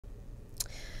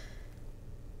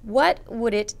What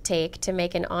would it take to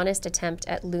make an honest attempt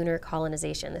at lunar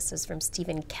colonization? This is from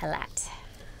Stephen Kellat.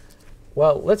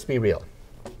 Well, let's be real.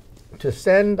 To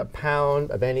send a pound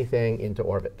of anything into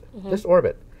orbit, this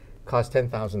orbit costs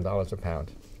 $10,000 a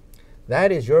pound.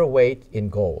 That is your weight in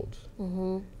gold.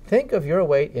 Think of your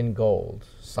weight in gold,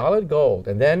 solid gold,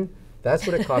 and then that's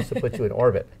what it costs to put you in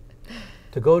orbit.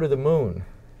 To go to the moon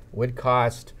would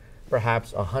cost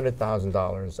perhaps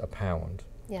 $100,000 a pound.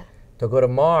 Yeah. To go to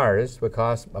Mars would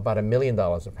cost about $1 million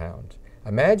a pound.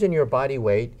 Imagine your body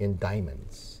weight in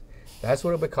diamonds. That's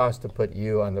what it would cost to put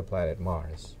you on the planet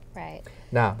Mars. Right.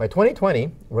 Now, by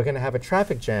 2020, we're going to have a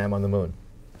traffic jam on the moon.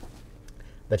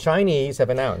 The Chinese have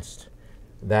announced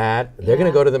that they're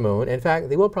going to go to the moon. In fact,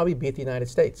 they will probably beat the United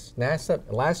States. NASA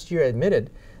last year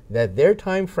admitted that their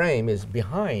time frame is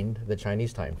behind the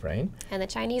Chinese time frame. And the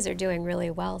Chinese are doing really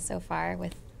well so far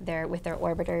with their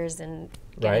orbiters and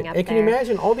getting up And can you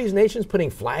imagine all these nations putting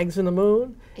flags in the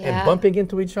moon and bumping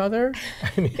into each other?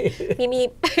 I mean,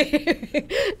 meep,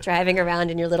 meep. Driving around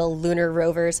in your little lunar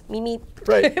rovers. Meep, meep.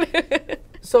 Right.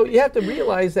 So you have to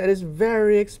realize that it's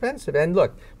very expensive. And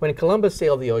look, when Columbus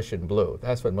sailed the ocean blue,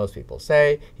 that's what most people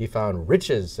say, he found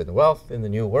riches and wealth in the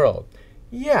New World.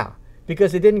 Yeah,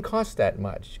 because it didn't cost that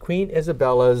much. Queen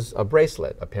Isabella's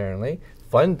bracelet, apparently,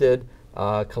 funded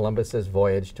Columbus's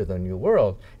voyage to the New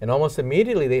World. And almost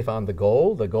immediately they found the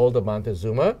gold of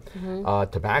Montezuma.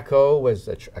 Tobacco was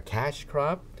a cash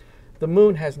crop. The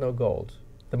moon has no gold.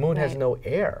 The moon has no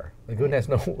air. The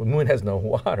moon has no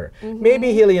water.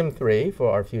 Maybe helium-3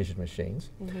 for our fusion machines.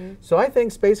 So I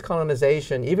think space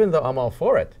colonization, even though I'm all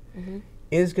for it,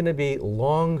 is going to be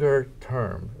longer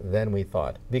term than we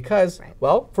thought. Because,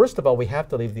 well, first of all, we have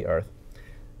to leave the Earth.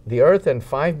 The Earth in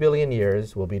 5 billion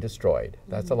years will be destroyed.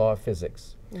 That's the law of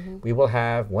physics. We will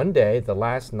have one day, the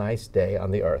last nice day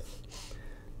on the Earth.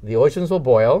 The oceans will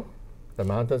boil, the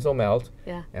mountains will melt,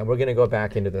 and we're going to go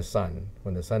back into the sun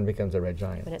when the sun becomes a red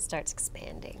giant. When it starts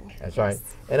expanding. That's right.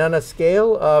 And on a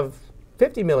scale of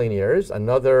 50 million years,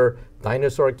 another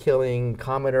dinosaur-killing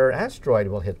comet or asteroid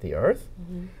will hit the Earth.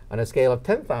 On a scale of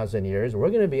 10,000 years, we're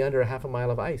going to be under half a mile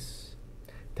of ice.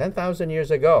 10,000 years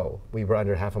ago, we were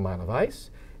under half a mile of ice.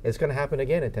 It's going to happen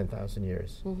again in 10,000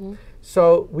 years.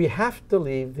 So we have to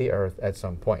leave the Earth at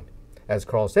some point. As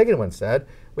Carl Sagan once said,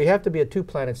 we have to be a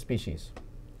two-planet species.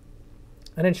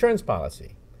 An insurance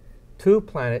policy,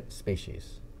 two-planet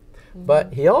species.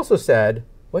 But he also said,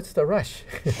 what's the rush?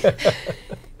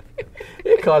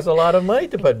 It costs a lot of money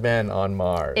to put men on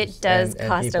Mars. It does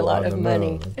cost a lot of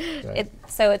money. Right.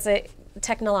 So it's a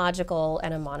technological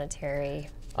and a monetary.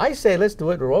 I say let's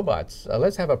do it with robots.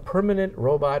 Let's have a permanent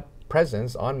robot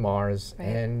presence on Mars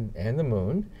and the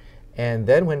moon. And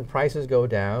then when prices go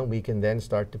down, we can then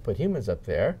start to put humans up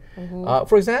there.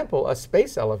 For example, a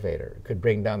space elevator could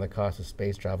bring down the cost of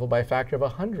space travel by a factor of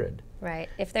 100. Right.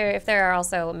 If there are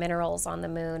also minerals on the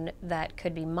moon that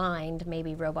could be mined,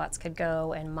 maybe robots could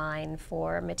go and mine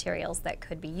for materials that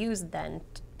could be used then,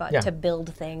 to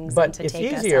build things and to take us elsewhere.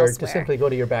 But it's easier to simply go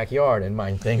to your backyard and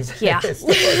mine things. Yeah. It's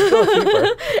still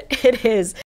cheaper. It is.